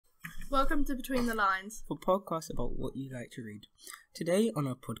Welcome to Between the Lines. For podcasts about what you like to read. Today on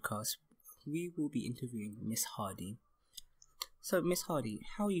our podcast, we will be interviewing Miss Hardy. So, Miss Hardy,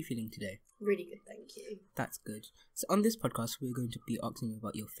 how are you feeling today? Really good, thank you. That's good. So, on this podcast, we're going to be asking you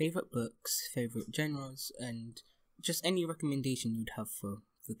about your favourite books, favourite genres, and just any recommendation you'd have for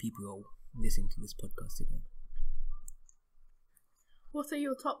the people who are listening to this podcast today. What are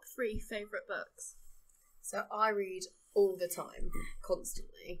your top 3 favourite books? So I read all the time,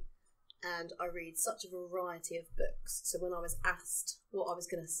 constantly, and I read such a variety of books. So when I was asked what I was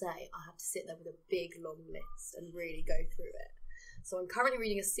going to say, I had to sit there with a big long list and really go through it. So I'm currently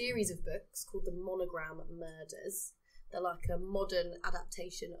reading a series of books called The Monogram Murders. They're like a modern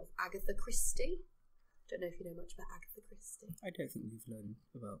adaptation of Agatha Christie. Don't know if you know much about Agatha Christie. I don't think we've learned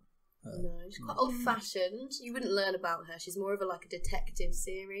about her. No, she's quite old-fashioned. You wouldn't learn about her. She's more of a detective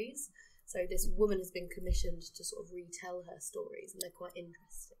series. So this woman has been commissioned to sort of retell her stories, and they're quite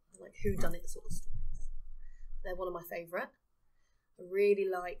interesting. They're like whodunit sort of stories. They're one of my favourite. I really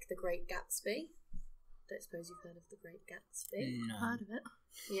like The Great Gatsby. Don't suppose you've heard of The Great Gatsby? No. Heard of it?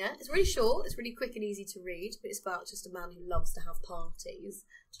 Yeah, it's really short. It's really quick and easy to read, but it's about just a man who loves to have parties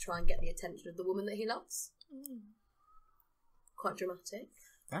to try and get the attention of the woman that he loves. Quite dramatic.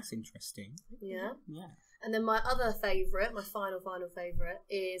 That's interesting. Yeah. Yeah. And then my other favourite, my final favourite,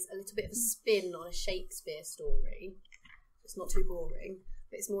 is a little bit of a spin on a Shakespeare story. It's not too boring,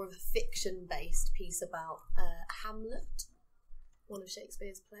 but it's more of a fiction-based piece about Hamlet, one of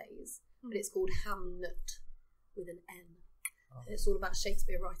Shakespeare's plays. But it's called Hamnet with an N. Oh. And it's all about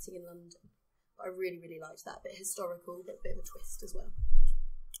Shakespeare writing in London. But I really, really liked that. A bit historical, but a bit of a twist as well.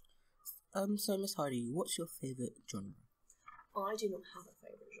 So Miss Hardy, what's your favourite genre? I do not have a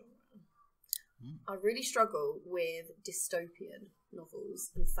favourite genre. I really struggle with dystopian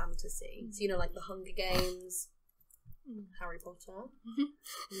novels and fantasy. So, like The Hunger Games, Harry Potter.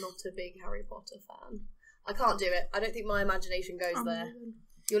 Not a big Harry Potter fan. I can't do it. I don't think my imagination goes there.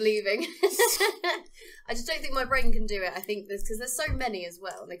 You're leaving. I just don't think my brain can do it. I think because there's so many as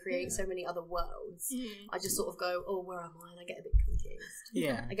well, and they create so many other worlds. I just sort of go, oh, where am I? And I get a bit confused.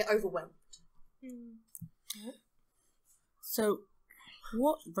 Yeah. I get overwhelmed. So,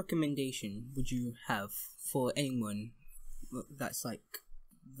 what recommendation would you have for anyone that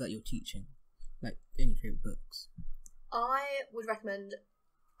you're teaching? Like, any favourite books? I would recommend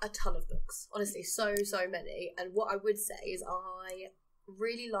a ton of books. Honestly, so many. And what I would say is I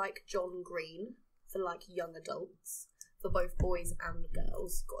really like John Green for young adults, for both boys and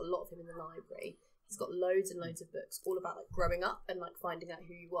girls. Got a lot of him in the library. He's got loads and loads of books all about growing up and finding out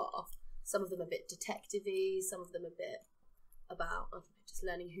who you are. Some of them a bit detective-y, some of them a bit about, I don't know, just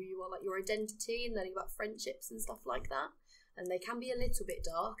learning who you are, your identity, and learning about friendships and stuff like that. And they can be a little bit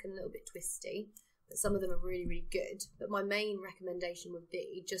dark and a little bit twisty, but some of them are really, really good. But my main recommendation would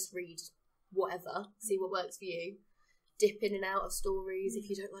be just read whatever, see what works for you. Dip in and out of stories. If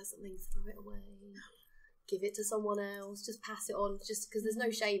you don't like something, throw it away. Give it to someone else. Just pass it on, just because there's no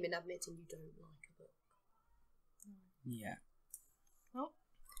shame in admitting you don't like a book. Yeah. Well,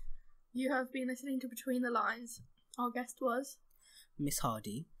 you have been listening to Between the Lines. Our guest was Miss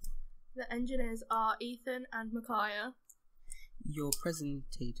Hardy. The engineers are Ethan and Micaiah. Your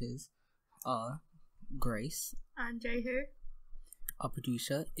presentators are Grace. And Jehu. Our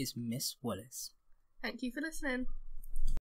producer is Miss Wallace. Thank you for listening.